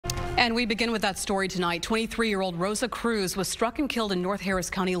And we begin with that story tonight. 23-year-old Rosa Cruz was struck and killed in North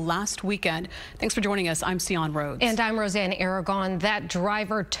Harris County last weekend. Thanks for joining us. I'm Sion Rhodes. And I'm Roseanne Aragon. That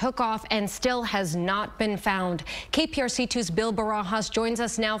driver took off and still has not been found. KPRC 2's Bill Barajas joins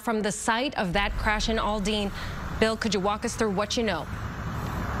us now from the site of that crash in Aldine. Bill, could you walk us through what you know?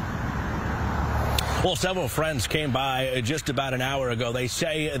 Well, several friends came by just about an hour ago. They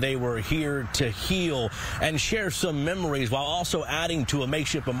say they were here to heal and share some memories while also adding to a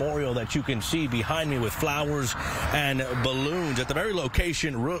makeshift memorial that you can see behind me with flowers and balloons. At the very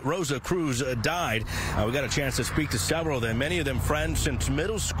location Rosa Cruz died, we got a chance to speak to several of them, many of them friends since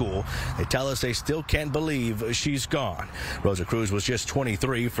middle school. They tell us they still can't believe she's gone. Rosa Cruz was just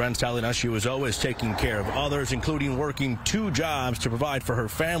 23. Friends telling us she was always taking care of others, including working 2 jobs to provide for her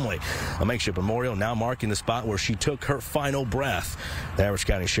family. A makeshift memorial now marking the spot where she took her final breath. The Harris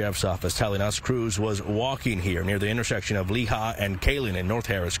County Sheriff's Office telling us Cruz was walking here near the intersection of Lehigh and Kaling in North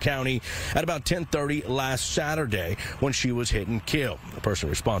Harris County at about 10:30 last Saturday when she was hit and killed. The person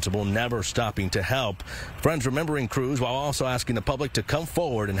responsible never stopping to help. Friends remembering Cruz while also asking the public to come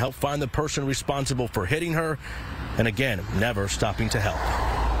forward and help find the person responsible for hitting her, and again, never stopping to help.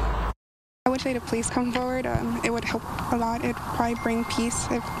 I would say the police come forward. It would help a lot. It would probably bring peace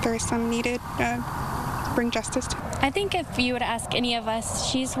if there's some needed, bring justice to. I think if you would ask any of us,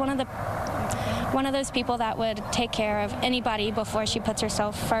 she's one of those people that would take care of anybody before she puts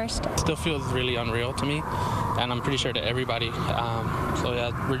herself first. It still feels really unreal to me, and I'm pretty sure to everybody. So yeah,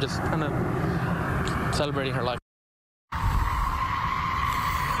 we're just kind of celebrating her life.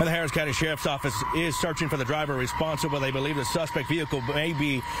 And the Harris County Sheriff's Office is searching for the driver responsible. They believe the suspect vehicle may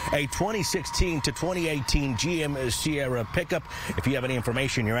be a 2016 to 2018 GM Sierra pickup. If you have any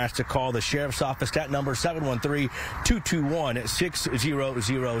information, you're asked to call the Sheriff's Office. That number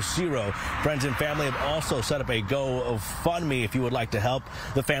 713-221-6000. Friends and family have also set up a GoFundMe. If you would like to help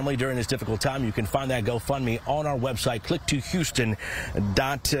the family during this difficult time, you can find that GoFundMe on our website,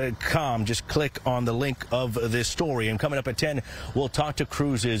 clicktohouston.com. Just click on the link of this story. And coming up at 10, we'll talk to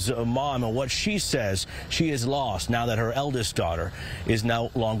Cruz's mom and what she says she is lost now that her eldest daughter is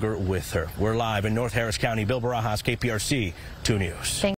no longer with her. We're live in North Harris County. Bill Barajas, KPRC 2 News.